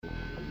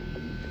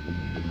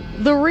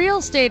The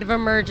real state of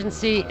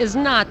emergency is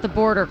not the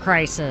border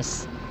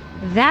crisis.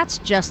 That's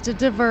just a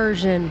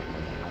diversion.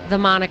 The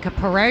Monica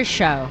Perez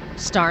Show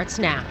starts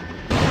now.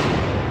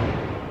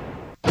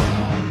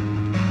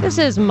 This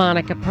is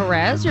Monica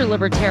Perez, your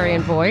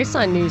libertarian voice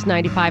on News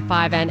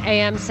 95.5 and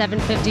AM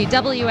 750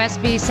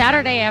 WSB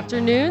Saturday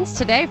afternoons.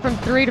 Today from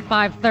 3 to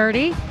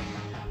 5:30.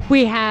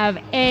 We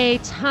have a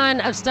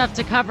ton of stuff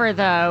to cover,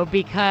 though,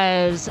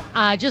 because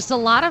just a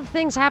lot of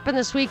things happened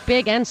this week,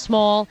 big and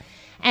small.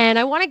 And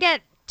I want to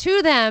get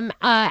to them,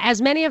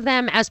 as many of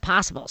them as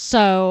possible.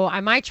 So I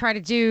might try to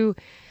do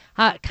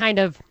kind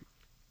of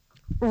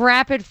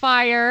rapid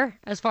fire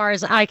as far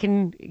as I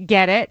can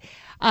get it.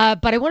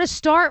 But I want to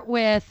start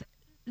with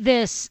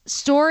this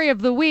story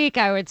of the week,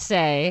 I would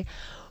say,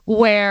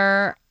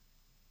 where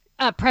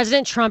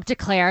President Trump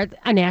declared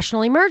a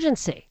national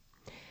emergency.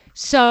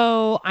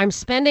 So I'm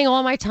spending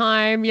all my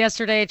time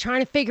yesterday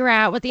trying to figure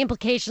out what the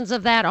implications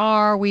of that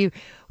are.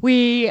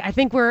 I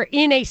think we're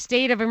in a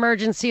state of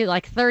emergency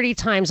like 30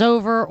 times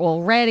over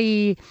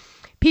already.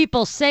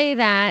 People say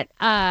that,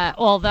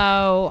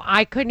 although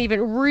I couldn't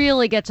even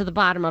really get to the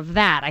bottom of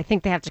that. I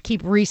think they have to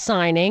keep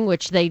re-signing,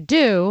 which they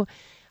do,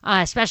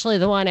 especially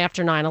the one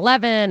after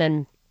 9/11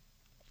 and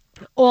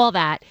all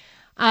that.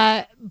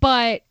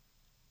 But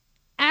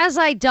as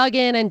I dug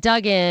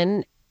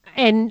in,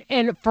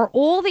 and for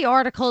all the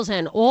articles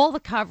and all the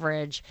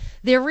coverage,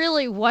 there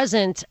really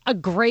wasn't a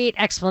great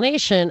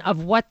explanation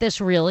of what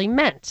this really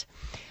meant.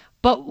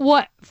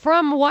 But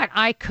from what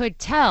I could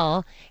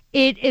tell,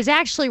 it is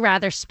actually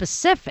rather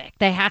specific.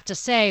 They have to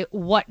say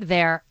what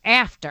they're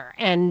after.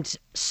 And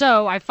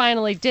so I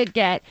finally did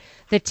get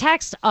the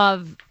text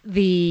of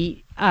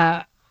the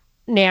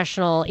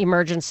national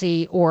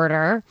emergency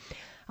order,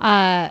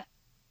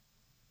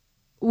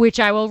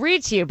 which I will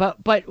read to you.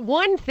 But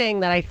one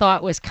thing that I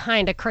thought was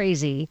kind of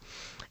crazy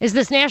is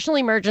this National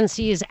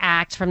Emergencies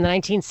Act from the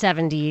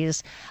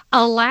 1970s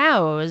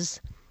allows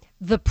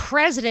the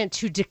president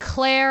to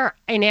declare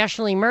a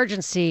national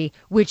emergency,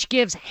 which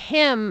gives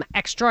him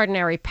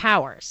extraordinary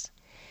powers.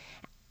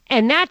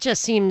 And that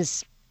just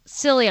seems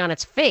silly on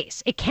its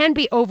face. It can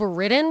be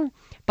overridden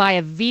by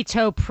a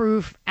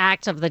veto-proof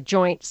act of the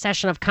joint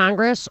session of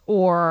Congress,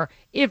 or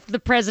if the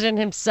president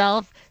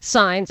himself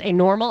signs a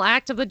normal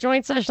act of the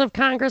joint session of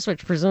Congress,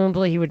 which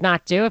presumably he would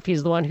not do if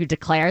he's the one who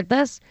declared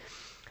this.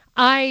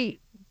 I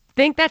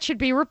think that should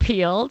be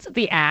repealed,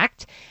 the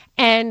act,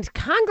 and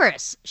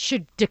Congress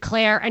should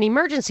declare an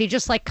emergency,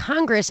 just like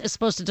Congress is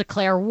supposed to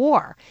declare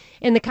war.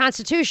 In the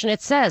Constitution,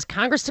 it says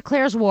Congress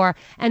declares war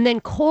and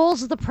then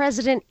calls the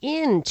president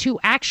into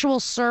actual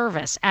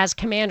service as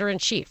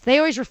commander-in-chief. They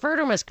always refer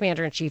to him as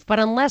commander-in-chief, but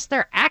unless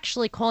they're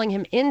actually calling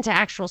him into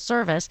actual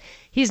service,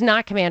 he's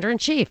not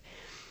commander-in-chief.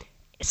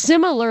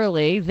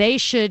 Similarly, they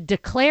should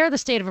declare the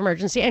state of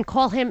emergency and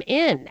call him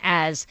in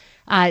as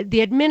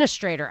the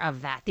administrator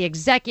of that, the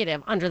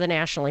executive under the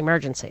national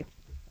emergency.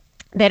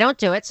 They don't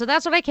do it, so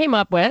that's what I came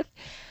up with,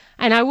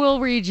 and I will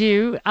read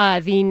you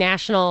what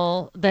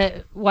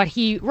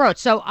he wrote.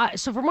 So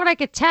from what I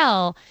could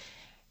tell,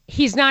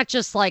 he's not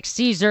just like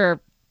Caesar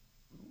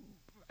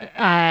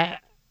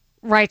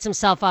writes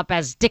himself up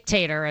as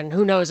dictator, and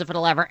who knows if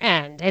it'll ever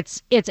end.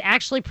 It's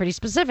actually pretty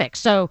specific.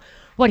 So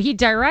what he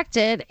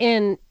directed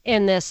in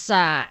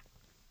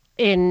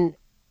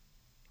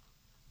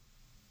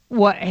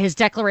what his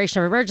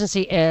declaration of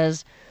emergency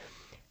is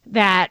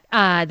that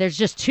there's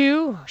just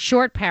two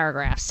short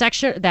paragraphs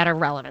that are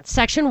relevant.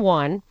 Section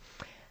 1,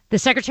 the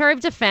Secretary of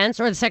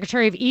Defense or the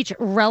Secretary of each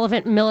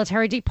relevant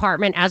military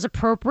department, as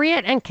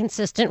appropriate and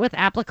consistent with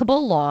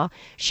applicable law,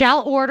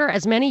 shall order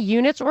as many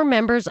units or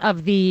members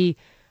of the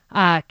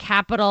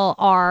capital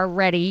R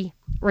ready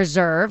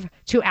reserve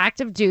to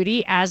active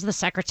duty as the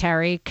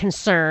Secretary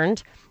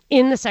concerned,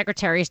 in the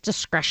Secretary's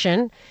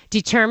discretion,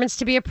 determines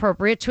to be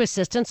appropriate to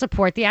assist and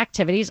support the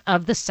activities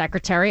of the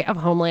Secretary of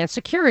Homeland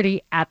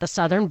Security at the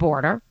southern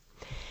border.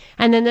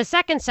 And then the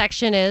second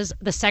section is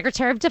the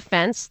Secretary of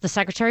Defense, the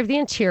Secretary of the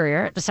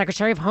Interior, the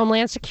Secretary of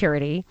Homeland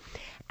Security,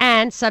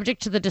 and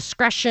subject to the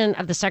discretion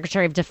of the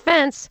Secretary of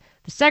Defense,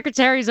 the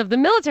Secretaries of the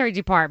military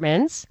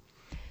departments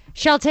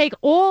shall take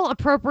all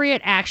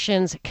appropriate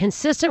actions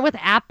consistent with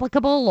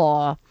applicable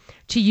law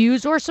to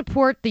use or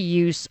support the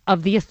use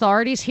of the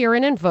authorities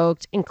herein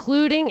invoked,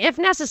 including, if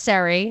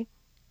necessary,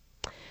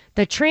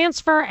 the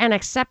transfer and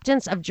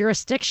acceptance of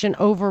jurisdiction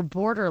over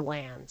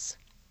borderlands.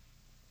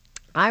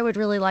 I would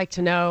really like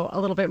to know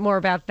a little bit more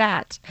about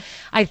that.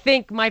 I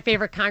think my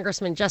favorite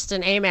Congressman,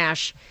 Justin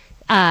Amash,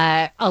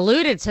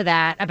 alluded to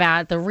that,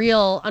 about the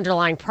real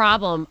underlying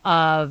problem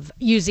of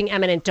using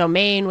eminent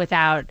domain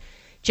without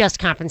just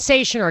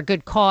compensation or a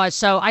good cause.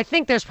 So I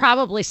think there's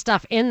probably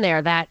stuff in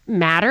there that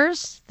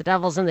matters. The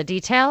devil's in the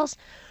details.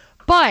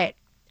 But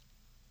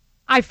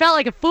I felt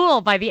like a fool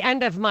by the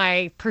end of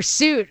my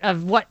pursuit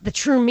of what the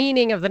true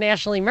meaning of the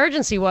national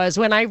emergency was,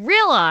 when I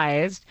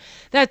realized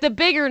that the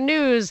bigger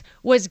news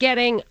was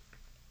getting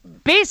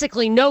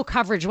basically no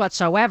coverage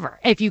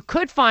whatsoever. If you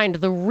could find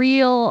the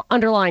real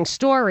underlying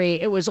story,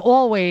 it was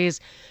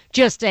always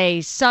just a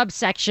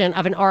subsection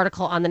of an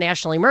article on the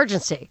national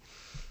emergency.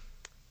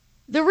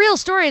 the real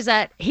story is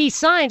that he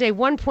signed a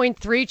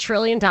 $1.3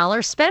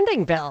 trillion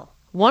spending bill.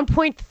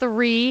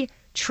 $1.3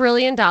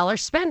 trillion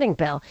spending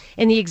bill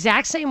in the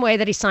exact same way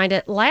that he signed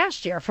it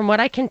last year, from what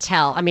I can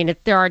tell. I mean,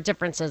 there are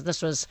differences.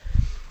 This was,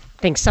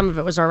 I think some of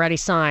it was already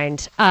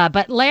signed.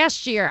 But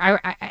last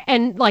year,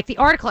 and like the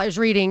article I was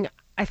reading,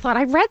 I thought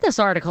I read this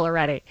article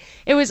already.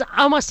 It was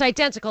almost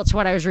identical to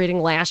what I was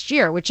reading last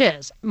year, which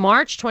is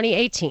March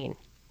 2018,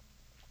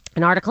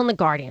 an article in The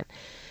Guardian.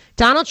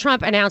 Donald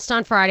Trump announced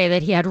on Friday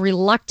that he had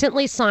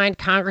reluctantly signed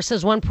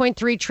Congress's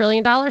 $1.3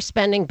 trillion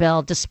spending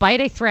bill,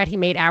 despite a threat he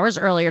made hours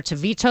earlier to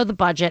veto the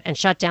budget and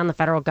shut down the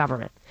federal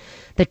government.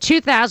 The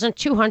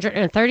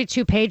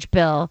 2,232-page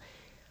bill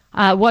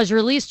was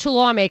released to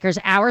lawmakers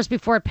hours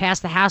before it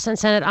passed the House and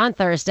Senate on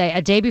Thursday,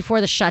 a day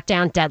before the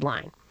shutdown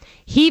deadline.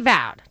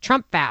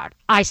 Trump vowed,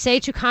 I say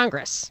to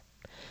Congress,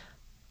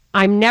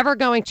 I'm never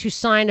going to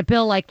sign a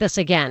bill like this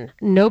again.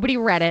 Nobody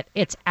read it.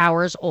 It's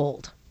hours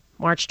old.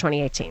 March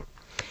 2018.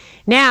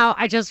 Now,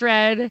 I just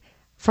read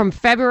from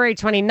February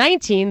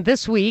 2019,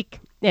 this week,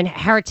 in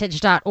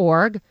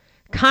heritage.org,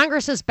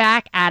 Congress is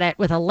back at it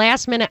with a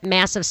last-minute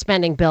massive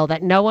spending bill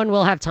that no one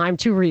will have time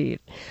to read.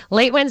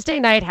 Late Wednesday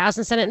night, House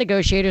and Senate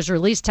negotiators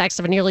released text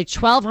of a nearly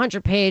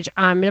 1,200-page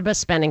omnibus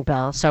spending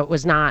bill, so it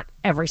was not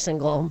every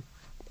single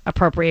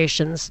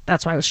appropriations.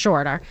 That's why it was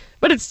shorter.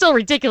 But it's still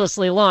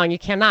ridiculously long. You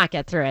cannot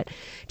get through it.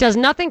 Does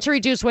nothing to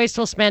reduce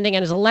wasteful spending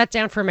and is a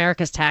letdown for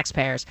America's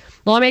taxpayers.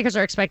 Lawmakers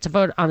are expected to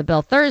vote on the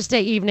bill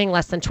Thursday evening,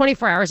 less than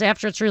 24 hours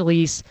after its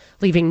release,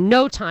 leaving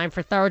no time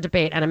for thorough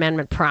debate and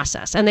amendment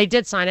process. And they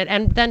did sign it,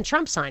 and then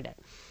Trump signed it.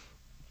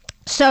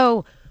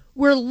 So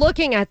we're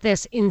looking at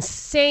this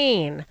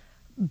insane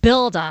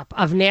buildup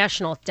of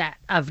national debt,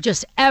 of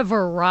just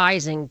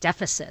ever-rising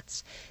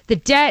deficits.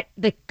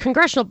 The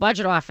Congressional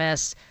Budget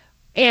Office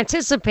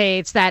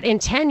anticipates that in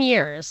 10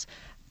 years,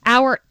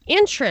 our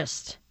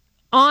interest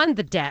on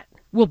the debt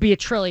will be $1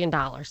 trillion.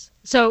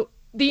 So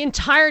the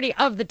entirety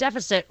of the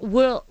deficit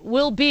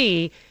will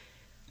be,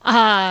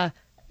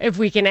 if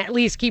we can at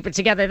least keep it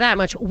together that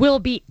much, will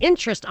be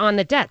interest on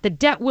the debt. The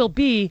debt will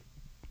be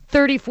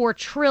 $34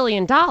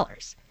 trillion.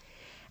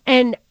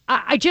 And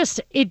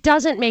it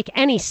doesn't make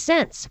any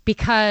sense,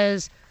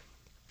 because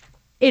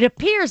it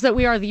appears that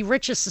we are the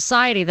richest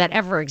society that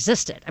ever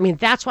existed. I mean,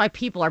 that's why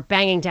people are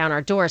banging down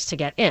our doors to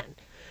get in.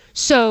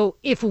 So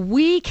if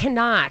we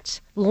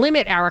cannot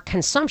limit our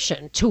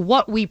consumption to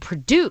what we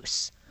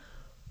produce,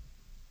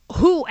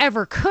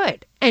 whoever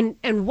could?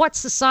 And what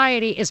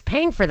society is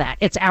paying for that?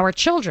 It's our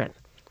children,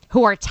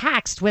 who are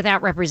taxed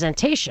without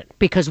representation,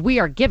 because we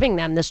are giving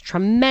them this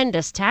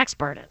tremendous tax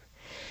burden.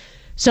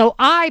 So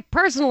I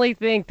personally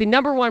think the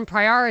number one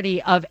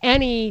priority of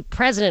any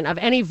president, of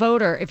any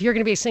voter, if you're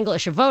going to be a single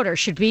issue voter,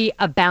 should be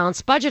a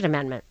balanced budget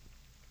amendment.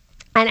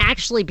 And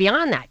actually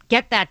beyond that,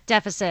 get that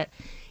deficit,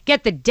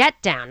 get the debt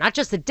down, not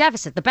just the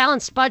deficit. The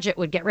balanced budget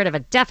would get rid of a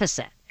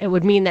deficit. It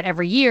would mean that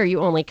every year you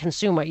only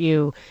consume what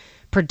you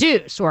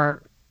produce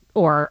or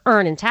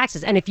earn in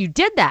taxes. And if you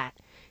did that,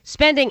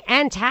 spending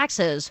and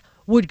taxes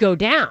would go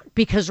down,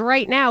 because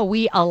right now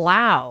we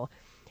allow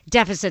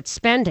deficit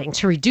spending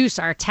to reduce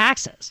our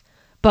taxes.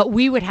 But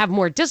we would have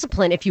more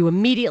discipline if you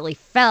immediately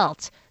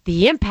felt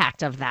the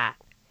impact of that.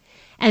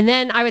 And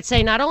then I would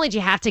say, not only do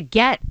you have to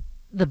get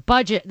the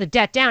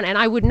debt down, and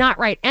I would not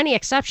write any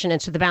exception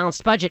into the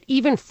balanced budget,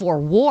 even for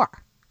war,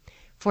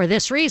 for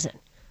this reason.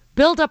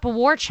 Build up a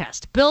war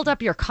chest, build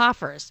up your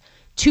coffers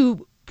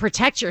to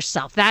protect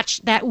yourself.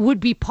 That would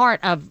be part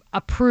of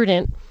a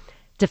prudent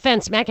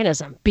defense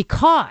mechanism,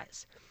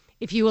 because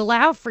if you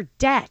allow for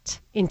debt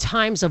in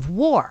times of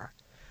war,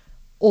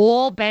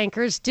 all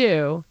bankers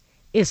do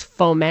is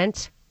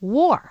foment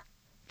war.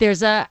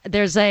 There's a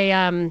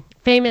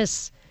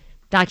famous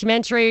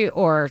documentary,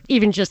 or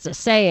even just a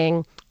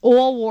saying,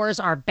 all wars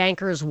are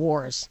bankers'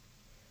 wars.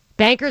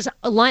 Bankers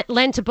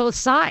lend to both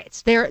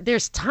sides.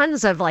 There's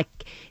tons of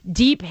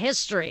deep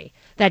history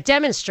that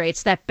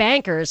demonstrates that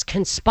bankers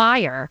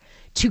conspire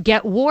to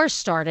get wars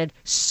started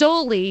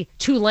solely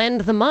to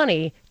lend the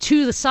money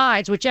to the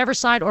sides, whichever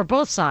side or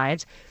both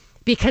sides,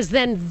 because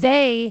then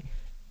they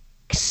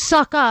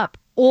suck up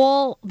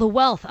all the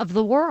wealth of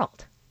the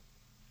world.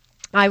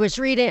 I was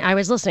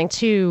listening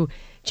to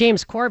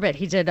James Corbett.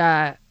 He did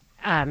a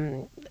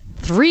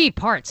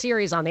 3-part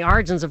series on the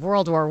origins of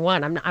World War I.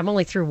 I'm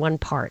only through one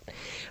part,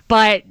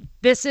 but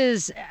this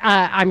is,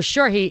 I'm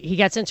sure he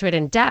gets into it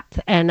in depth.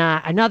 And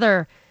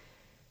there's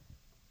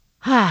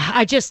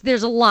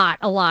a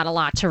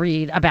lot to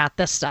read about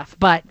this stuff.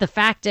 But the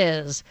fact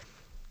is,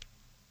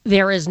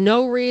 there is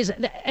no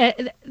reason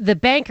the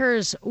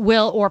bankers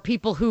will, or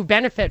people who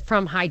benefit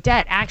from high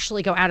debt,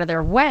 actually go out of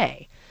their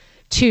way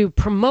to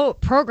promote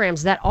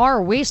programs that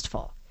are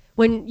wasteful.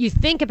 When you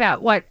think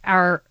about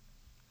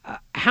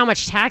how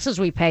much taxes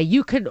we pay,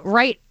 you could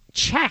write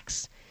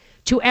checks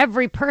to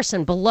every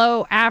person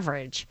below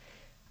average.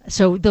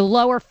 So the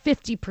lower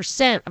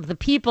 50% of the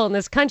people in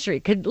this country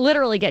could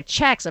literally get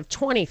checks of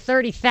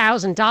 $20,000,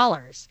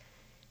 $30,000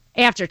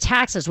 after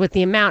taxes, with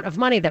the amount of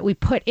money that we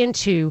put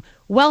into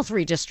wealth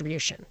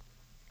redistribution.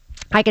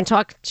 I can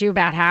talk to you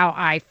about how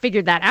I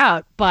figured that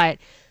out, but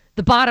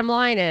the bottom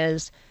line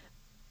is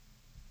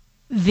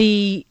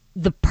the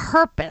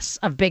purpose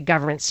of big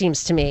government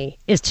seems to me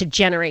is to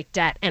generate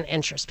debt and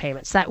interest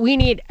payments, that we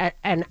need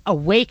an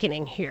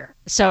awakening here.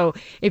 So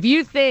if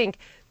you think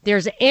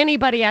there's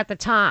anybody at the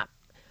top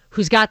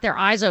who's got their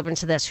eyes open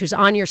to this, who's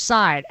on your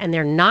side, and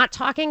they're not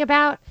talking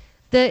about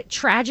the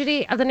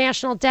tragedy of the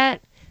national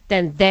debt,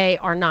 then they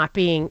are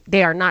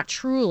not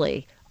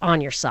truly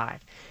on your side.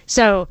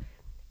 So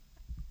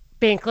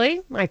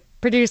Binkley, my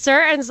producer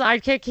and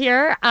sidekick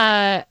here,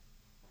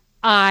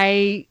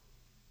 I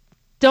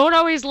don't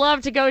always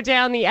love to go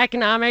down the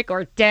economic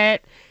or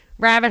debt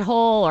rabbit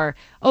hole or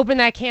open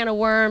that can of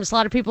worms. A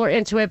lot of people are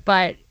into it,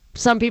 but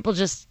some people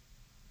just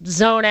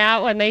zone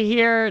out when they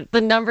hear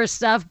the numbers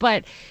stuff.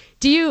 But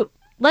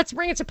let's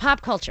bring it to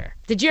pop culture.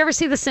 Did you ever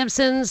see The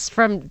Simpsons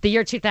from the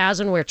year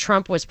 2000 where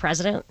Trump was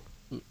president?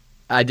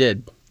 I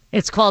did.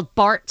 It's called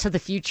Bart to the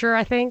Future,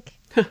 I think.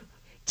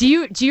 Do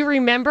you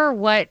remember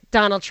what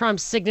Donald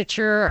Trump's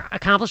signature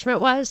accomplishment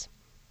was?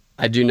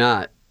 I do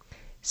not.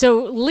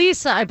 So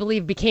Lisa, I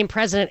believe, became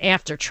president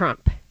after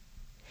Trump.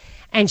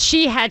 And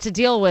she had to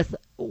deal with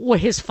what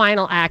his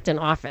final act in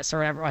office or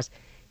whatever it was.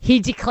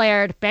 He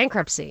declared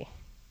bankruptcy.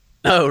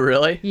 Oh,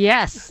 really?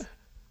 Yes.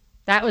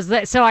 That was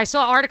so I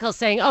saw articles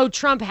saying,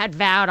 Trump had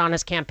vowed on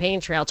his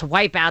campaign trail to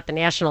wipe out the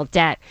national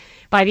debt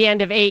by the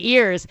end of 8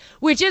 years,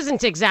 which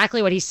isn't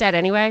exactly what he said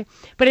anyway.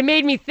 But it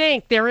made me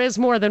think there is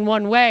more than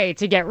one way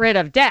to get rid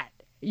of debt.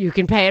 You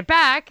can pay it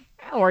back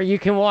or you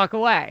can walk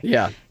away.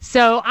 Yeah.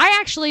 So I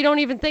actually don't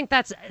even think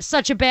that's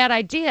such a bad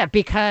idea,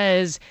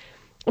 because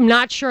I'm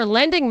not sure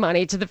lending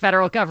money to the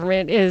federal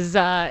government is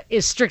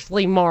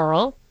strictly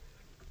moral.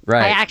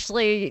 Right. I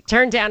actually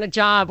turned down a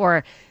job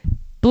or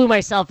blew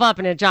myself up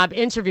in a job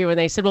interview and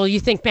they said, well, you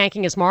think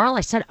banking is moral? I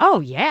said,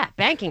 oh, yeah,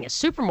 banking is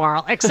super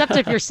moral, except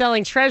if you're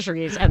selling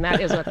treasuries. And that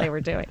is what they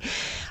were doing.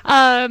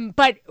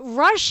 But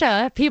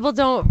Russia, people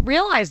don't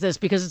realize this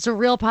because it's a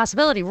real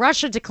possibility.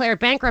 Russia declared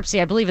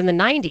bankruptcy, I believe, in the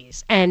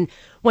 90s. And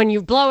when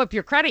you blow up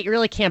your credit, you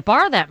really can't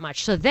borrow that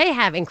much. So they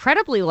have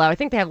incredibly low. I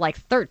think they have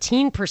like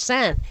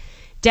 13%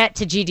 debt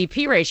to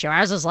GDP ratio.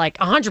 Ours is like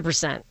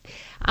 100%.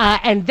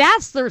 And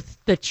that's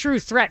the true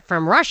threat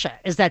from Russia,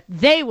 is that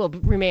they will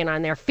remain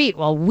on their feet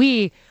while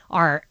we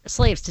are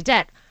slaves to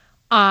debt.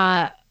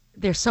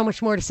 There's so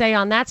much more to say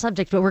on that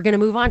subject, but we're going to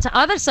move on to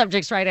other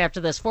subjects right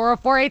after this.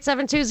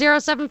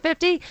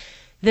 404-872-0750.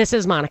 This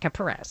is Monica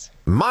Perez.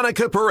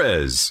 Monica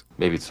Perez.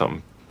 Maybe it's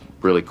something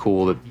really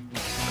cool that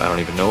I don't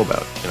even know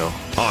about,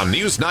 On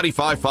News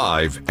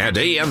 95.5 and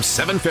AM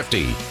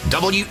 750,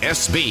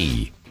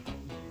 WSB.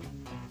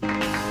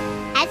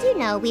 As you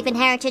know, we've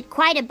inherited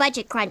quite a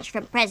budget crunch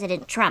from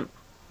President Trump.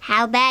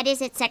 How bad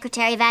is it,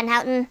 Secretary Van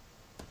Houten?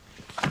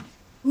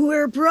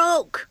 We're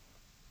broke.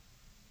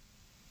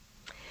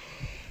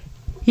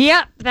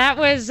 Yep, that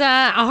was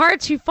a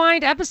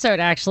hard-to-find episode,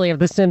 actually, of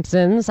The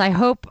Simpsons. I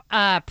hope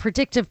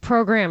predictive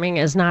programming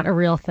is not a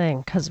real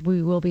thing, because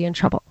we will be in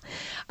trouble.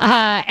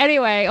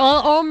 Anyway,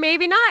 or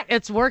maybe not.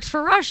 It's worked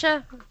for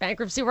Russia.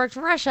 Bankruptcy worked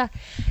for Russia.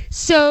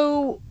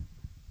 So...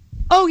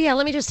 Oh, yeah,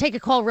 let me just take a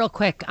call real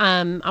quick.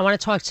 I want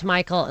to talk to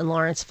Michael in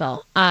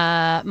Lawrenceville.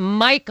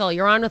 Michael,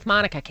 you're on with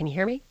Monica. Can you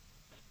hear me?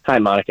 Hi,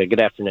 Monica.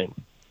 Good afternoon.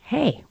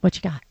 Hey, what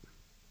you got?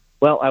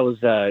 Well, I was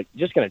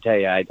just going to tell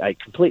you, I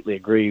completely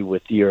agree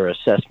with your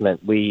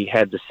assessment. We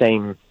had the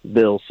same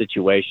bill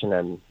situation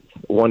and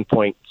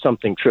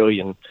 1-point-something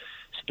trillion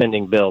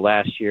spending bill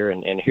last year,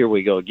 and here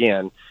we go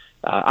again.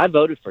 I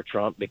voted for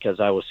Trump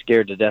because I was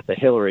scared to death of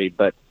Hillary,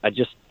 but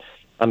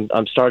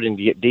I'm starting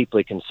to get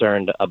deeply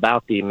concerned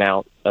about the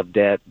amount of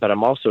debt, but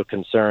I'm also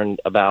concerned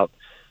about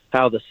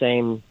how the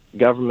same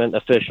government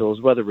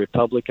officials, whether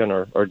Republican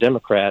or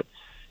Democrat,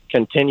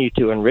 continue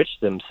to enrich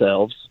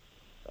themselves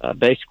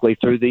basically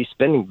through these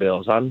spending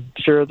bills. I'm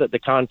sure that the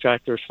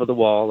contractors for the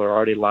wall are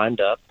already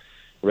lined up,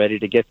 ready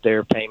to get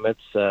their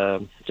payments,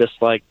 just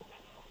like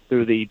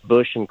through the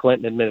Bush and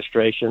Clinton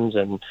administrations.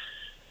 And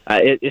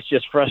it's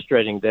just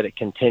frustrating that it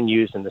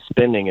continues, and the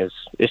spending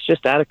it's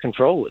just out of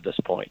control at this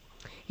point.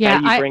 Yeah,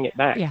 how do you bring it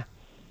back? Yeah,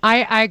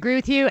 I agree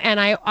with you,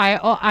 and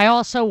I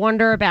also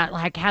wonder about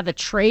like how the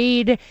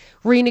trade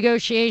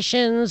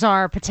renegotiations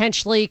are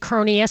potentially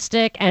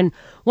cronyistic. And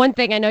one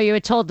thing I know you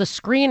had told the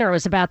screener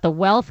was about the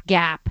wealth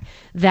gap,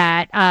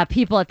 that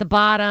people at the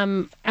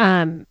bottom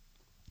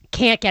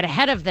can't get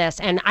ahead of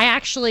this. And I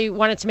actually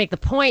wanted to make the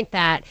point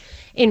that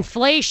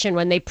inflation,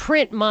 when they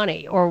print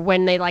money, or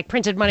when they like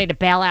printed money to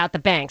bail out the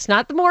banks,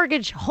 not the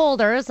mortgage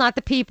holders, not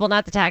the people,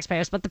 not the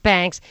taxpayers, but the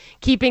banks,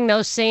 keeping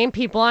those same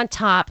people on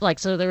top, like,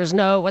 so there was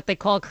no what they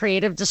call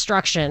creative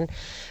destruction.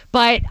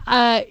 But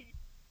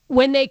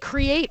when they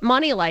create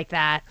money like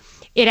that,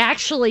 it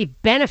actually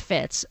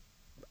benefits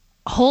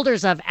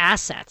holders of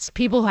assets,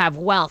 people who have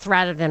wealth,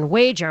 rather than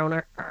wage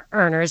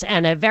earners.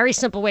 And a very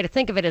simple way to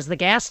think of it is the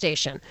gas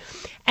station.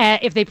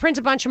 If they print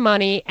a bunch of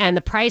money and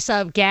the price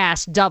of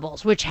gas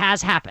doubles, which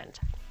has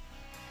happened,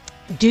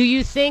 do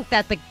you think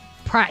that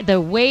the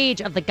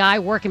wage of the guy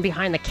working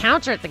behind the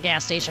counter at the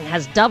gas station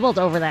has doubled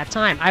over that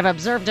time? I've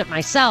observed it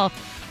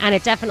myself, and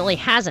it definitely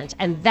hasn't.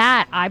 And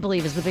that, I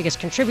believe, is the biggest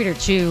contributor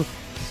to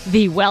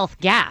the wealth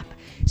gap.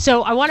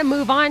 So I want to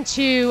move on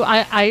to,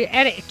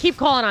 and keep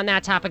calling on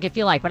that topic if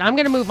you like, but I'm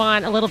going to move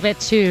on a little bit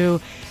to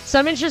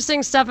some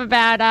interesting stuff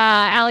about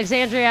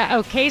Alexandria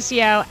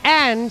Ocasio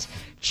and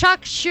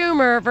Chuck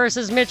Schumer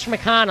versus Mitch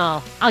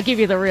McConnell. I'll give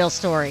you the real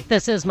story.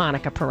 This is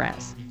Monica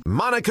Perez.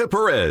 Monica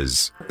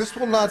Perez. This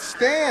will not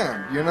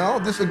stand,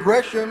 This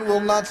aggression will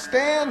not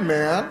stand,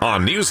 man.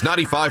 On News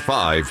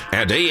 95.5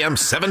 and AM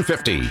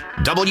 750,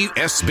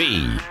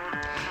 WSB.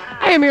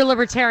 I am your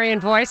libertarian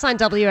voice on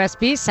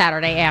WSB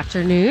Saturday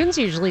afternoons,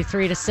 usually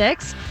 3 to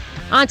 6,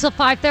 until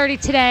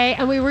 5:30 today.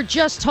 And we were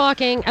just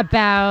talking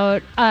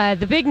about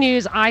the big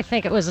news. I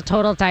think it was a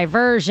total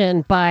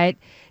diversion, but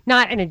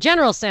not in a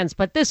general sense,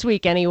 but this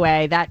week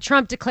anyway, that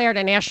Trump declared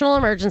a national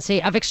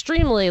emergency of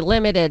extremely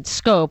limited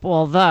scope,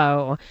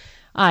 although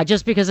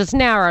just because it's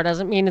narrow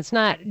doesn't mean it's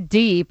not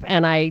deep.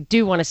 And I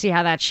do want to see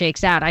how that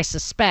shakes out. I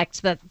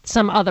suspect that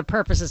some other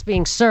purpose is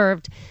being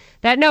served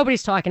that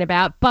nobody's talking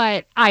about,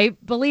 but I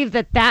believe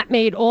that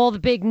made all the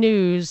big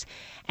news,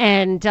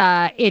 and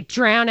it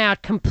drowned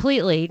out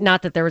completely,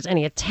 not that there was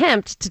any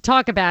attempt to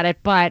talk about it,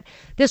 but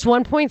this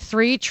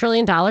 $1.3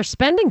 trillion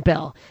spending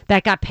bill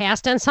that got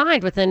passed and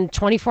signed within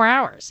 24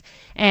 hours.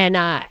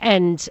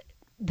 And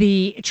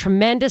the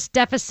tremendous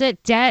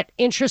deficit, debt,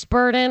 interest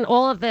burden,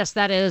 all of this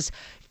that is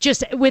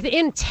just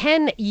within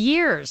 10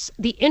 years,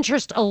 the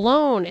interest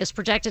alone is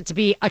projected to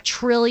be $1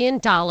 trillion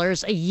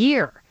a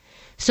year.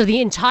 So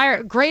the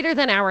entire, greater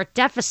than our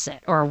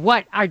deficit, or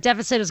what our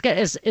deficit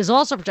is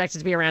also projected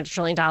to be around $1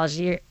 trillion a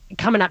year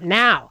coming up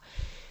now.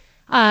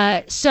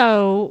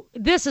 So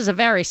this is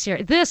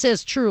this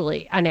is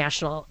truly a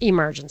national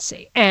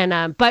emergency.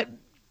 And but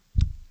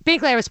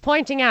Binkley, I was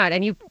pointing out,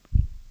 and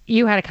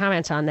you had a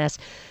comment on this,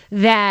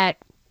 that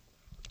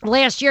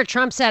last year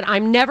Trump said,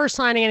 I'm never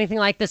signing anything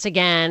like this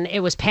again. It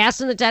was passed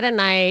in the dead of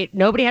night.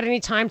 Nobody had any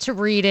time to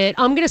read it.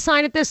 I'm going to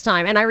sign it this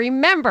time. And I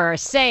remember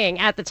saying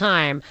at the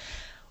time,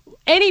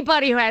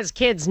 anybody who has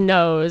kids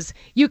knows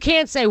you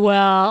can't say,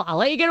 well, I'll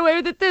let you get away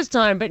with it this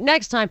time, but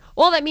next time.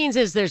 All that means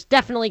is there's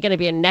definitely going to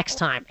be a next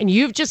time. And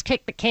you've just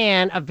kicked the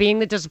can of being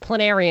the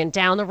disciplinarian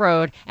down the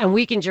road and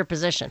weakened your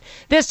position.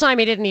 This time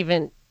he didn't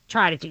even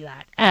try to do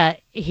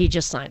that. He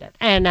just signed it.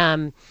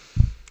 And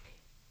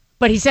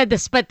but he said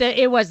this, but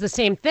it was the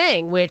same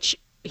thing, which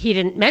he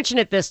didn't mention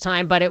it this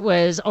time, but it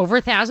was over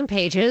 1,000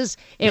 pages.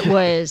 It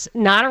was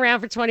not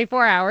around for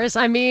 24 hours.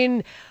 I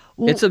mean,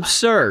 it's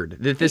absurd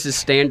that this is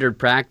standard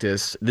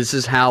practice. This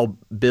is how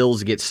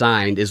bills get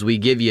signed, is we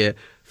give you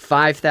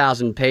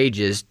 5,000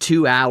 pages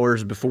 2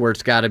 hours before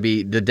it's got to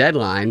be the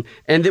deadline,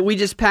 and that we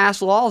just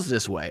pass laws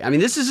this way. I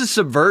mean, this is a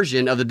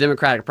subversion of the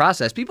democratic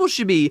process. People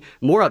should be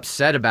more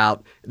upset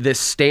about this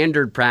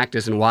standard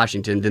practice in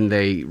Washington than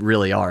they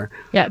really are.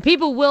 Yeah,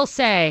 people will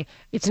say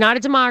it's not a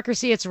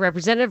democracy, it's a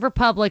representative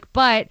republic,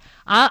 but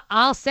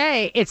I'll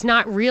say it's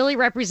not really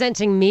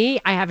representing me.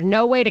 I have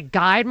no way to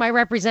guide my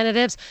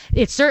representatives.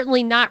 It's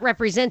certainly not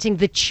representing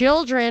the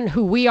children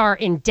who we are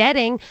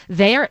indebting.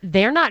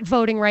 They're not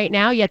voting right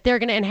now, yet they're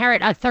going to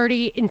inherit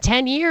in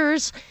 10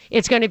 years.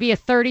 It's going to be a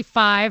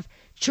 $35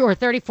 or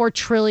 $34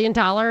 trillion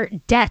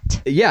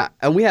debt. Yeah,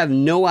 and we have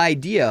no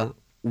idea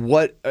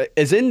what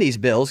is in these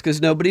bills because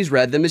nobody's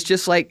read them. It's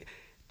just like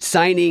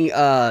signing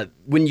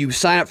when you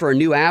sign up for a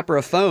new app or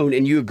a phone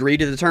and you agree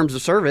to the terms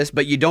of service,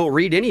 but you don't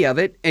read any of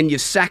it, and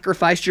you've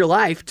sacrificed your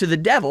life to the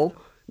devil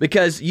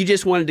because you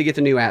just wanted to get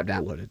the new app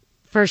downloaded.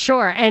 For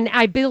sure. And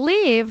I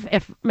believe,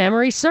 if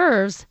memory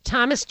serves,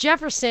 Thomas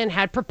Jefferson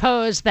had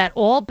proposed that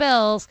all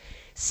bills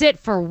sit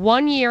for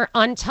 1 year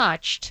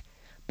untouched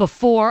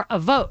before a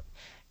vote.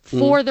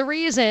 For the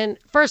reason,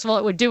 first of all,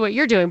 it would do what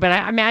you're doing, but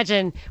I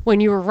imagine when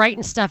you were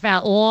writing stuff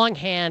out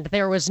longhand,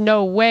 there was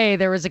no way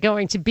there was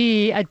going to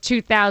be a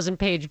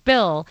 2,000-page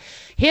bill.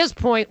 His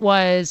point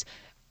was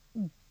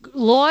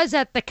laws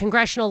at the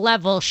congressional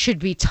level should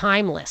be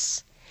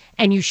timeless,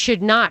 and you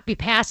should not be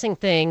passing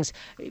things.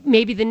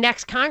 Maybe the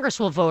next Congress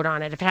will vote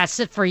on it. If it has to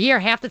sit for a year,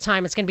 half the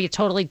time it's going to be a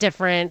totally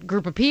different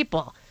group of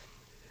people.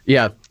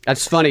 Yeah,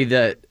 that's funny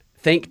that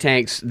think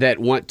tanks that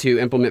want to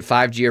implement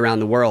 5G around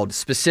the world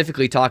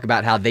specifically talk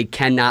about how they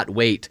cannot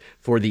wait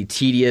for the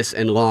tedious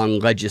and long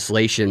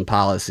legislation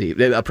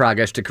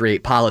progress to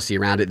create policy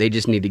around it. They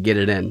just need to get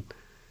it in.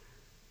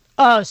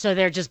 Oh, so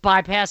they're just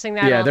bypassing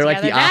that Yeah, altogether. they're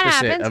like the That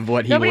opposite happens. of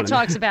what he Nobody wanted.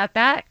 talks about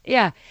that.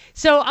 Yeah.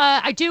 So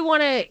I do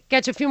want to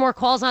get to a few more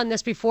calls on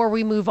this before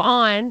we move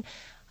on.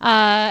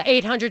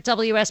 800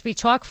 WSB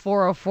Talk,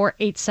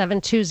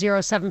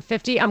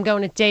 404-872-0750. I'm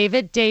going to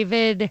David.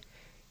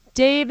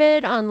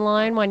 David on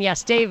line one.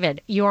 Yes, David,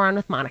 you are on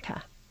with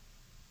Monica.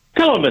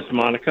 Hello, Miss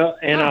Monica,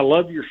 and I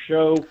love your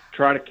show.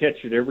 Try to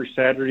catch it every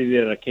Saturday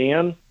that I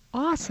can.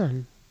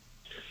 Awesome.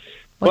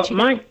 But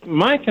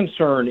my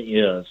concern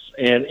is,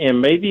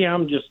 and maybe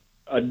I'm just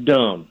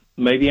dumb.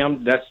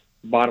 That's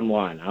bottom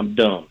line. I'm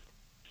dumb.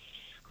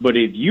 But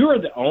if you are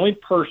the only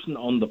person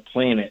on the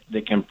planet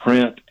that can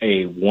print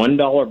a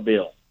 $1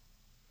 bill,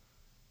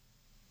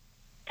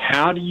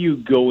 how do you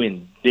go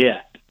in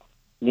debt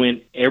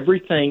when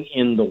everything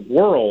in the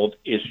world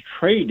is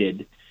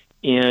traded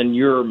in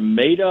your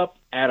made up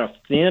out of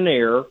thin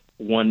air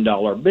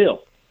 $1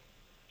 bill.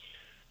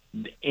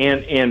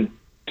 And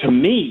to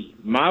me,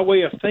 my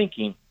way of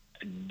thinking,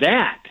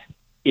 that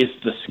is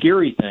the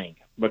scary thing,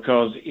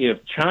 because if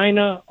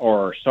China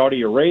or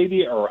Saudi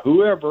Arabia or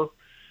whoever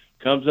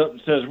comes up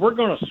and says, we're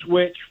going to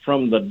switch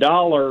from the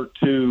dollar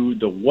to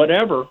the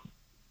whatever,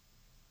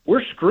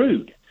 we're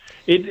screwed.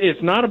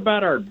 It's not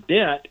about our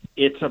debt.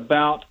 It's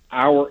about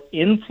our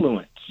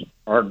influence,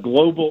 our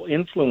global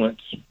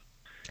influence,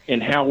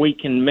 and how we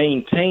can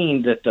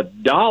maintain that the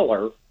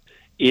dollar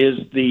is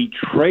the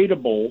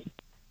tradable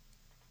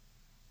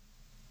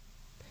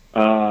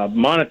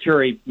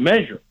monetary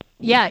measure.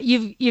 Yeah,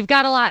 you've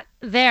got a lot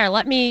there.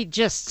 Let me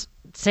just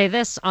say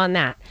this on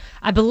that.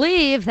 I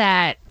believe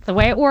that the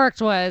way it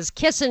worked was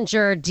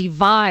Kissinger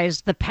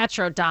devised the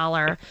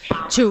petrodollar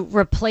to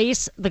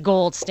replace the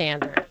gold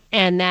standard,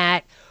 and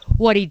that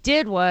what he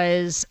did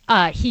was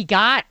he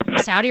got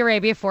Saudi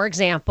Arabia, for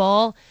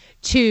example,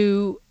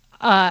 to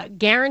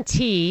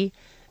guarantee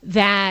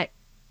that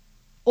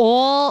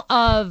all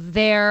of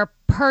their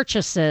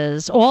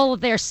purchases, all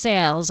of their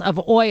sales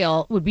of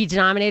oil would be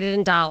denominated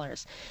in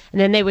dollars. And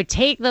then they would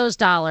take those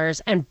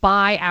dollars and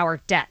buy our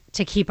debt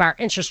to keep our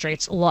interest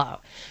rates low.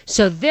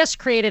 So this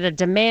created a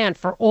demand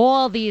for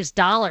all these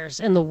dollars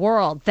in the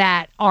world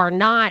that are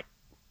not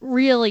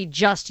really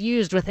just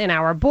used within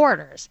our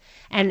borders.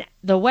 And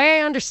the way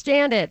I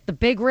understand it, the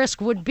big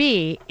risk would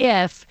be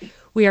if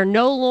we are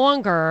no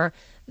longer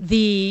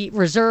the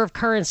reserve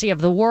currency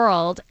of the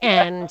world,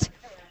 and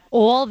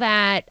all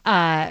that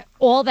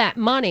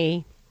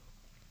money,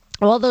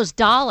 all those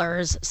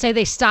dollars, say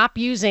they stop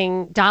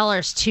using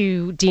dollars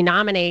to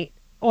denominate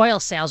oil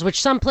sales,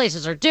 which some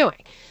places are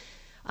doing.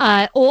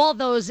 All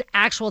those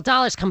actual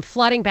dollars come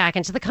flooding back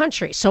into the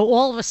country. So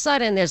all of a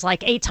sudden there's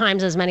like 8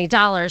 times as many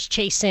dollars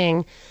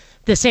chasing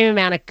the same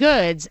amount of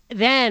goods.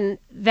 Then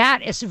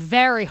that is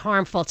very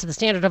harmful to the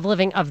standard of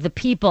living of the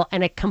people,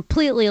 and it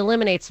completely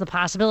eliminates the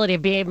possibility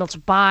of being able to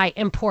buy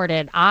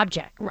imported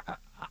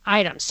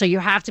items. So you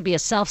have to be a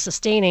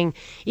self-sustaining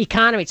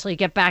economy till you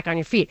get back on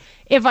your feet,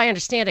 if I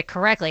understand it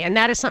correctly. And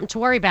that is something to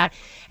worry about.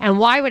 And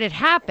why would it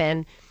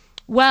happen?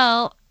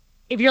 Well,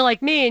 if you're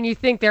like me and you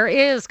think there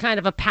is kind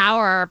of a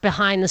power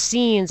behind the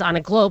scenes on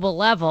a global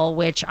level,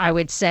 which I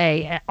would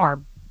say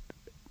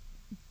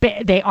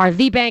they are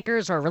the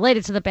bankers or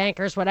related to the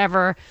bankers,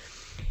 whatever.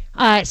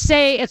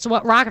 Say it's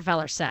what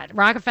Rockefeller said.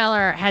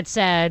 Rockefeller had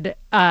said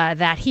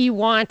that he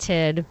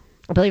wanted,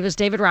 I believe it was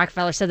David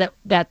Rockefeller, said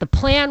that the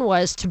plan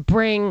was to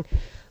bring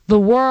the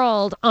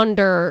world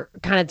under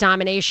kind of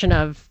domination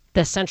of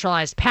the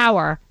centralized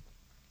power.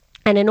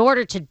 And in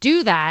order to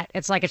do that,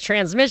 it's like a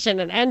transmission,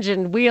 an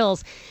engine,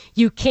 wheels.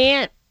 You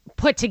can't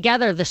put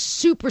together the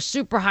super,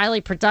 super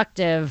highly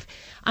productive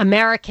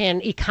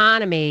American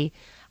economy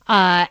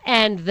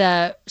and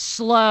the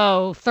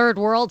slow third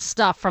world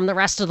stuff from the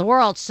rest of the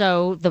world.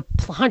 So the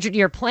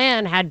 100-year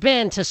plan had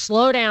been to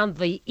slow down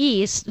the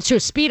East, to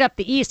speed up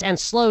the East and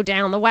slow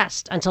down the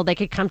West until they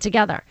could come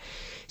together.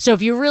 So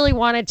if you really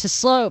wanted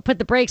to put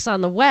the brakes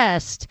on the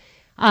West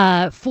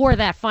for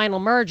that final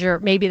merger,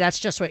 maybe that's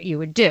just what you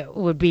would do. It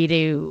would be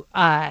to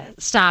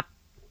stop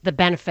the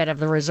benefit of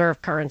the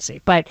reserve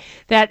currency. But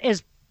that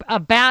is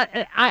about,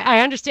 I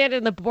understand it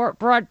in the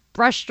broad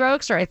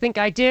brushstrokes, or I think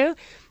I do.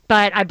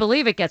 But I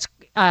believe it gets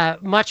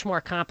much more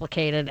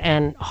complicated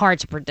and hard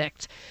to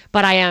predict.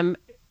 But I am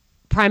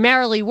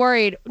primarily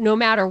worried, no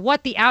matter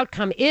what the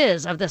outcome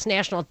is of this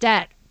national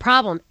debt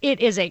problem, it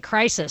is a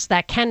crisis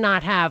that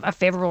cannot have a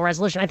favorable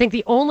resolution. I think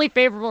the only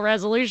favorable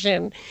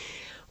resolution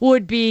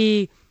would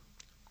be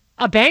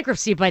a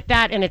bankruptcy, but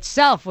that in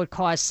itself would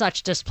cause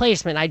such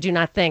displacement. I do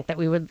not think that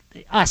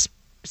us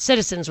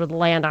citizens would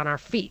land on our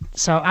feet.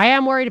 So I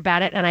am worried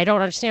about it, and I don't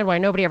understand why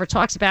nobody ever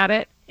talks about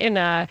it in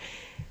at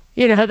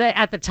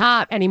the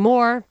top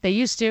anymore. They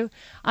used to.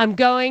 I'm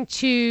going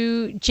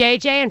to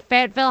JJ in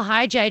Fayetteville.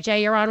 Hi,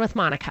 JJ. You're on with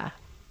Monica.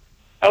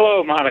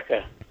 Hello,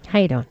 Monica. How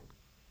you doing?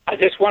 I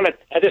just want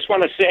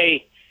to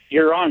say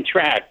you're on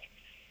track.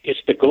 It's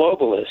the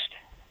globalists.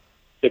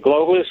 The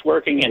globalists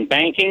working in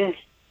banking.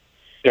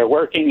 They're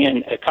working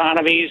in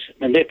economies,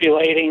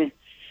 manipulating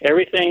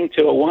everything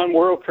to a one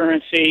world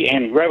currency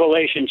and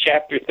Revelation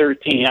chapter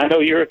 13. I know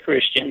you're a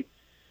Christian,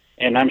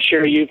 and I'm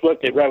sure you've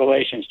looked at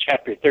Revelation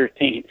chapter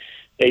 13.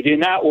 They do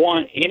not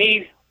want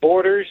any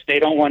borders. They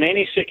don't want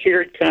any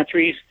secured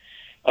countries.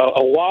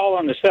 A wall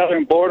on the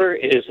southern border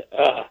is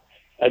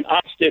an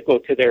obstacle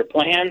to their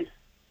plan.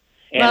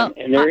 And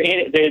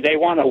they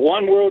want a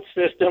one-world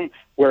system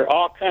where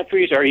all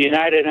countries are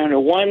united under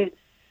one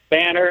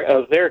banner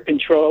of their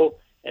control,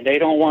 and they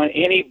don't want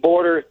any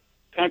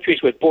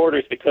countries with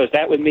borders, because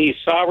that would mean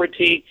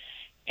sovereignty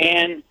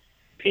and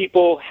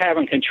people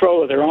having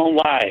control of their own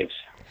lives.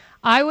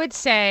 I would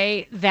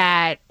say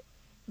that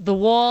the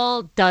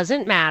wall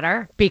doesn't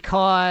matter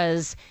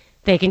because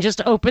they can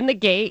just open the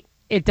gate.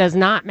 It does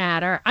not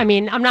matter. I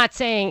mean, I'm not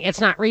saying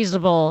it's not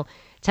reasonable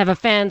to have a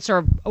fence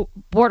or a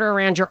border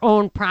around your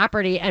own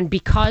property. And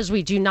because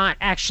we do not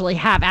actually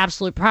have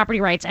absolute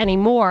property rights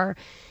anymore,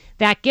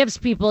 that gives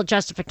people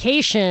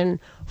justification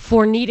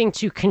for needing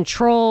to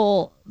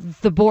control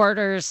the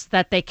borders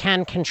that they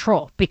can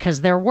control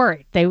because they're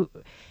worried.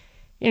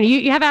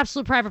 You have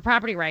absolute private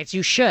property rights.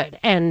 You should.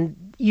 And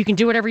you can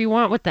do whatever you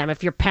want with them.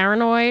 If you're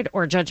paranoid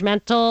or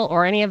judgmental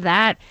or any of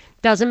that,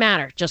 doesn't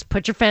matter. Just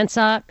put your fence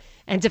up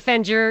and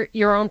defend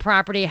your own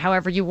property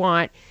however you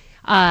want.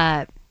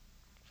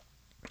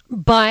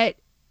 But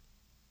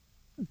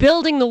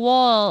building the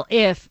wall,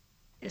 if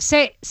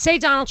say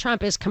Donald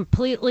Trump is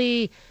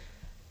completely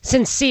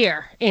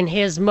sincere in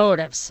his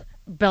motives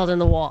building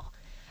the wall,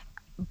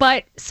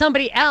 but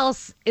somebody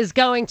else is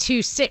going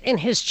to sit in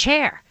his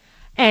chair.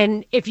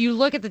 And if you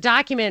look at the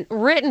document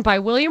written by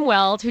William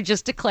Weld, who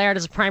just declared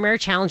as a primary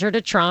challenger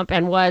to Trump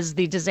and was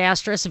the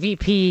disastrous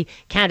VP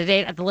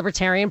candidate at the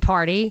Libertarian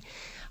Party,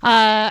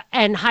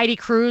 and Heidi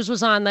Cruz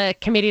was on the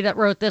committee that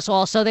wrote this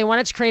also, they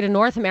wanted to create a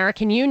North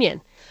American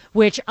Union,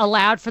 which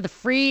allowed for the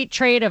free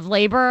trade of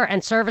labor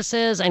and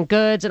services and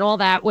goods and all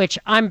that, which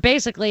I'm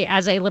basically,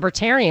 as a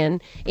libertarian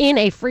in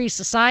a free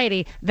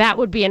society, that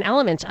would be an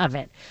element of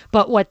it.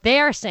 But what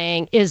they're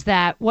saying is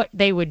that what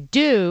they would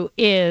do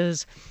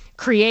is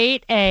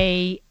create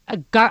an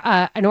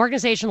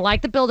organization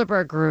like the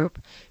Bilderberg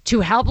Group to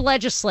help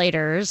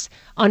legislators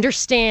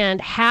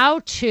understand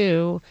how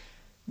to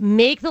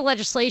make the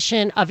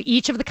legislation of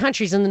each of the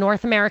countries in the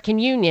North American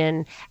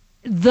Union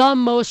the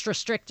most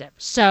restrictive.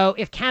 So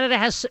if Canada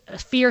has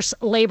fierce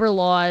labor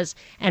laws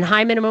and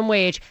high minimum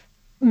wage,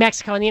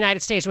 Mexico and the United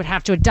States would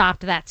have to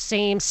adopt that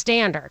same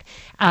standard.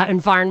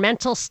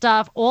 Environmental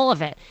stuff, all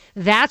of it.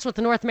 That's what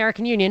the North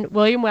American Union,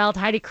 William Weld,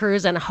 Heidi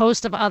Cruz, and a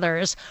host of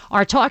others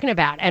are talking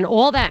about. And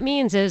all that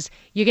means is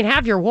you can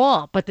have your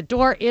wall, but the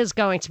door is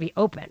going to be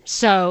open.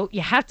 So you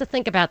have to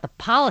think about the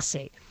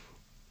policy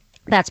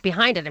that's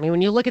behind it. I mean,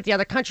 when you look at the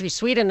other countries,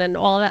 Sweden and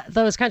all that,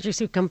 those countries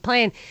who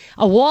complain,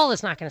 a wall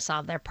is not going to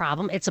solve their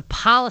problem. It's a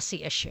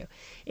policy issue.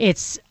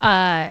 It's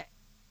And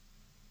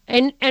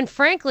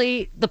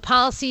frankly, the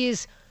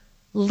policies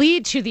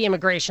lead to the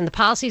immigration. The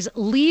policies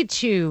lead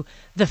to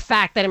the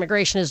fact that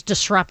immigration is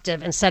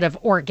disruptive instead of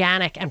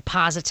organic and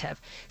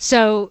positive.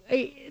 So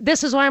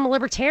this is why I'm a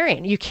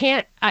libertarian. You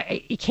can't,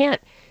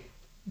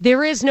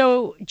 there is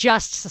no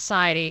just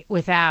society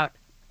without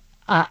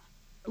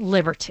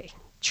liberty,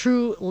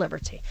 true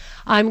liberty.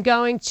 I'm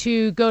going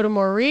to go to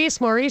Maurice.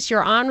 Maurice,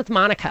 you're on with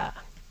Monica.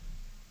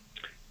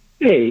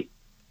 Hey,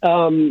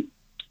 kind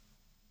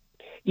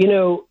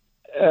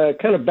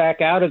of back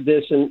out of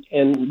this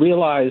and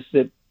realize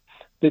that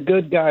the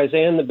good guys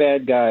and the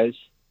bad guys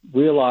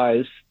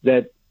realize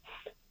that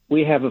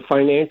we have a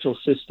financial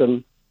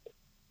system,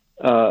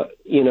 that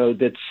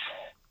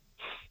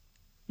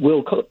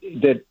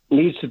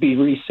needs to be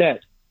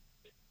reset.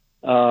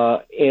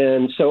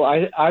 And so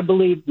I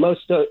believe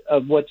most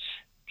of what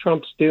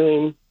Trump's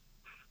doing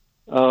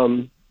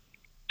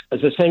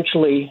is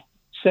essentially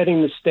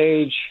setting the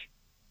stage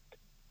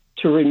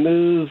to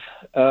remove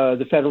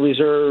the Federal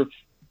Reserve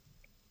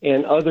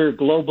and other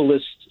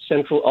globalist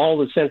all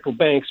the central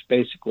banks,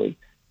 basically,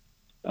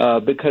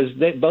 because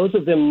both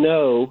of them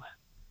know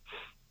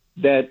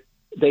that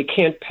they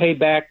can't pay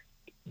back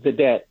the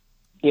debt,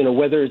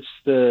 whether it's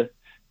the,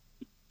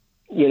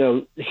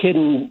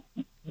 hidden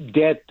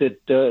debt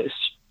that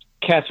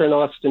Catherine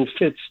Austin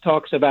Fitts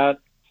talks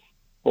about,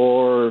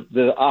 or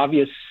the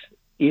obvious,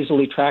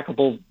 easily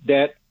trackable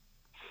debt.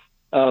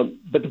 But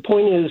the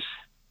point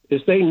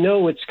is they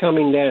know it's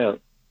coming down.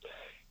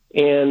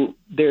 And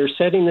they're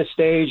setting the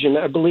stage, and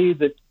I believe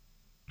that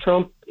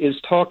Trump is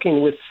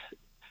talking with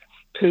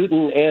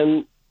Putin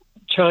and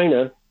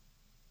China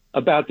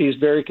about these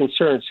very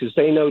concerns, because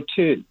they know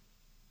too.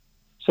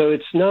 So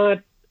it's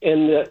not,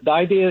 and the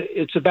idea,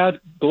 it's about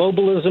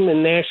globalism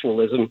and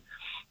nationalism,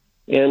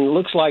 and it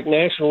looks like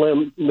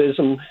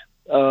nationalism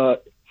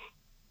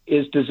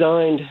is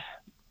designed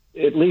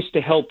at least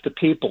to help the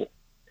people,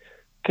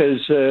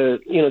 because,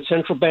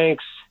 central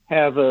banks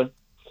have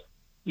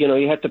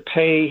you have to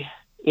pay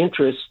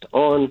interest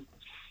on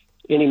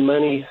any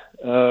money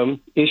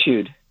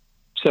issued.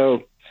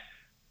 So,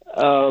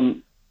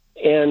 and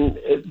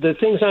the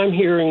things I'm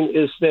hearing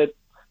is that,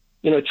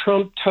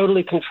 Trump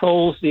totally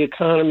controls the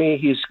economy.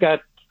 He's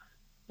got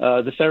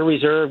the Federal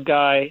Reserve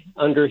guy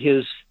under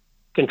his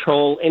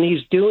control, and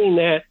he's doing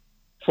that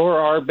for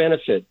our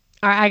benefit.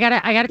 All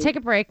right, I gotta take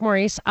a break,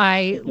 Maurice.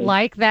 I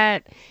like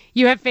that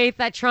you have faith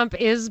that Trump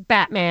is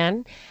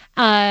Batman,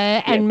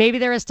 and maybe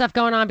there is stuff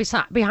going on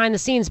behind the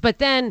scenes. But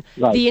then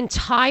the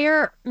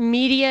entire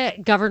media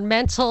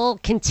governmental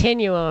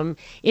continuum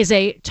is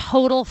a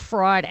total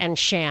fraud and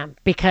sham,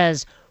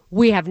 because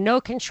we have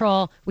no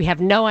control, we have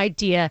no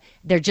idea.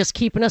 They're just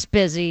keeping us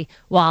busy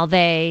while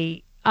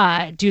they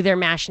do their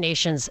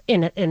machinations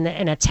in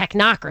a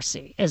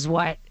technocracy, is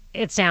what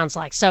it sounds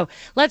like. So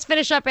let's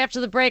finish up after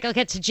the break. I'll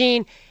get to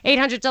Gene.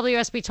 800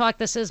 WSB Talk.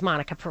 This is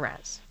Monica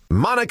Perez.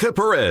 Monica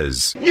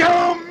Perez. You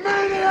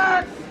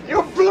maniac!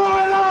 You blew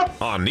it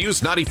up! On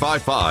News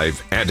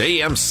 95.5 and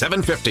AM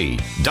 750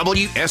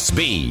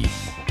 WSB.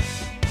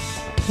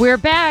 We're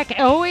back.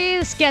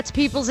 Always gets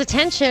people's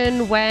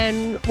attention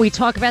when we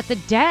talk about the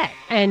debt.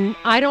 And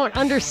I don't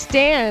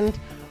understand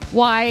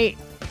why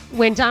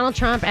when Donald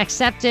Trump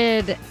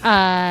accepted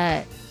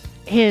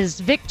his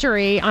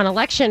victory on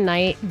election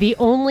night, the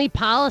only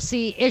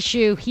policy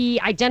issue he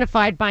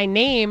identified by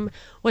name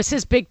was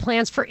his big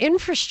plans for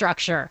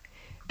infrastructure.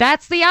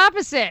 That's the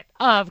opposite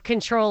of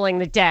controlling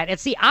the debt.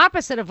 It's the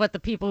opposite of what the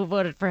people who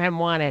voted for him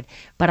wanted.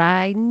 But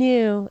I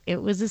knew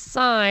it was a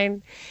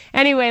sign.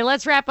 Anyway,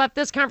 let's wrap up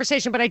this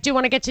conversation. But I do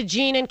want to get to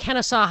Gene in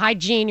Kennesaw. Hi,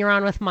 Gene. You're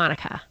on with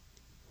Monica.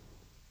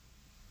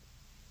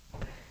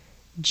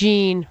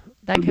 Gene,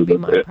 that could be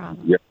my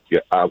problem. Yeah.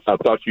 I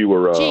thought you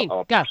were Gene,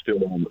 go.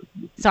 Still on.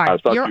 Sorry,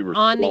 you're you were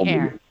on the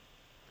air.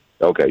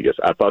 Okay, yes.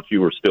 I thought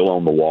you were still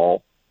on the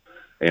wall.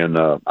 And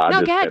go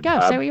ahead. Go.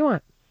 Say what you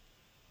want.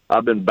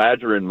 I've been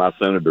badgering my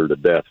senator to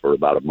death for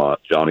about a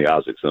month, Johnny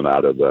Isakson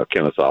out of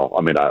Kennesaw.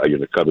 I mean,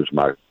 it covers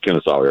my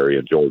Kennesaw area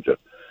in Georgia.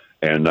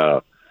 And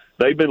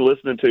they've been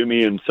listening to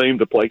me and seem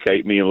to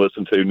placate me and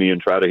listen to me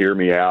and try to hear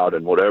me out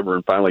and whatever.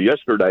 And finally,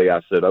 yesterday, I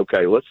said,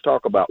 okay, let's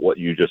talk about what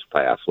you just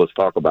passed. Let's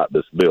talk about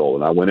this bill.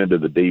 And I went into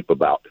the deep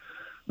about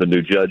the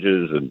new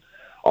judges and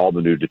all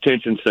the new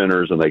detention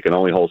centers, and they can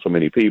only hold so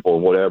many people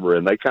and whatever.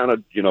 And they kind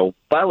of,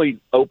 finally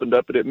opened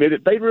up and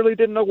admitted they really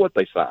didn't know what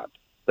they signed.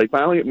 They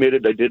finally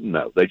admitted they didn't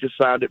know. They just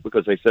signed it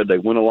because they said they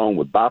went along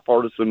with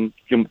bipartisan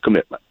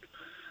commitment.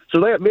 So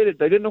they admitted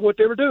they didn't know what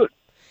they were doing.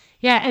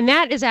 Yeah, and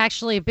that is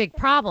actually a big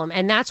problem.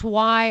 And that's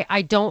why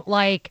I don't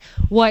like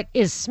what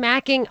is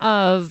smacking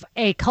of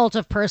a cult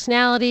of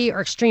personality or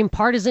extreme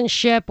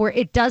partisanship, where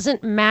it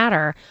doesn't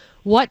matter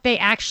what they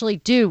actually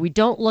do. We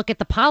don't look at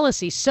the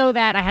policy. So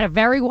that I had a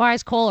very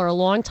wise caller a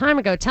long time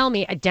ago tell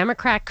me a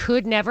Democrat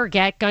could never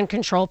get gun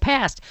control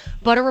passed,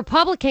 but a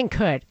Republican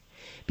could.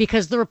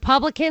 Because the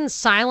Republicans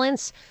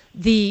silence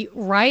the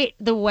right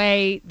the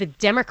way the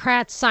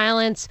Democrats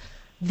silence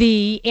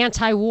the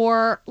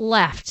anti-war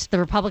left. The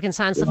Republicans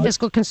silence the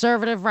fiscal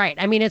conservative right.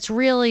 I mean, it's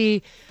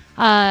really,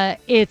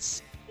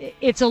 it's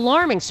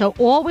alarming. So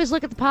always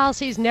look at the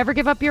policies. Never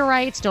give up your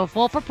rights. Don't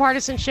fall for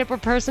partisanship or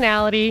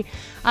personality.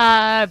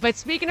 But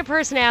speaking of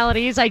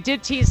personalities, I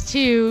did tease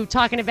too,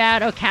 talking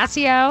about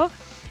Ocasio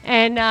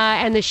and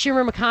the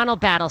Schumer-McConnell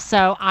battle.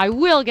 So I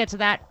will get to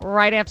that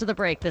right after the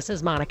break. This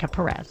is Monica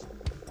Perez.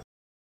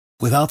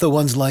 Without the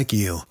ones like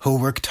you, who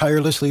work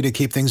tirelessly to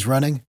keep things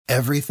running,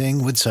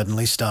 everything would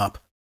suddenly stop.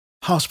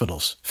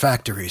 Hospitals,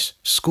 factories,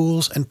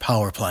 schools, and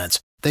power plants,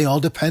 they all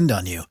depend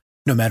on you.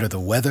 No matter the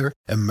weather,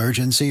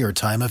 emergency, or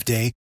time of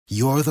day,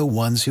 you're the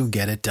ones who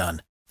get it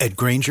done. At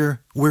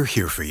Grainger, we're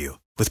here for you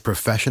with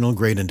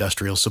professional-grade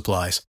industrial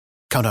supplies.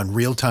 Count on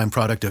real-time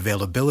product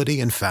availability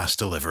and fast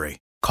delivery.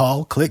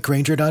 Call, click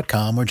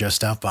Grainger.com, or just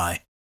stop by.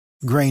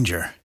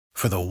 Grainger,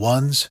 for the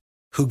ones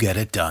who get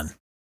it done.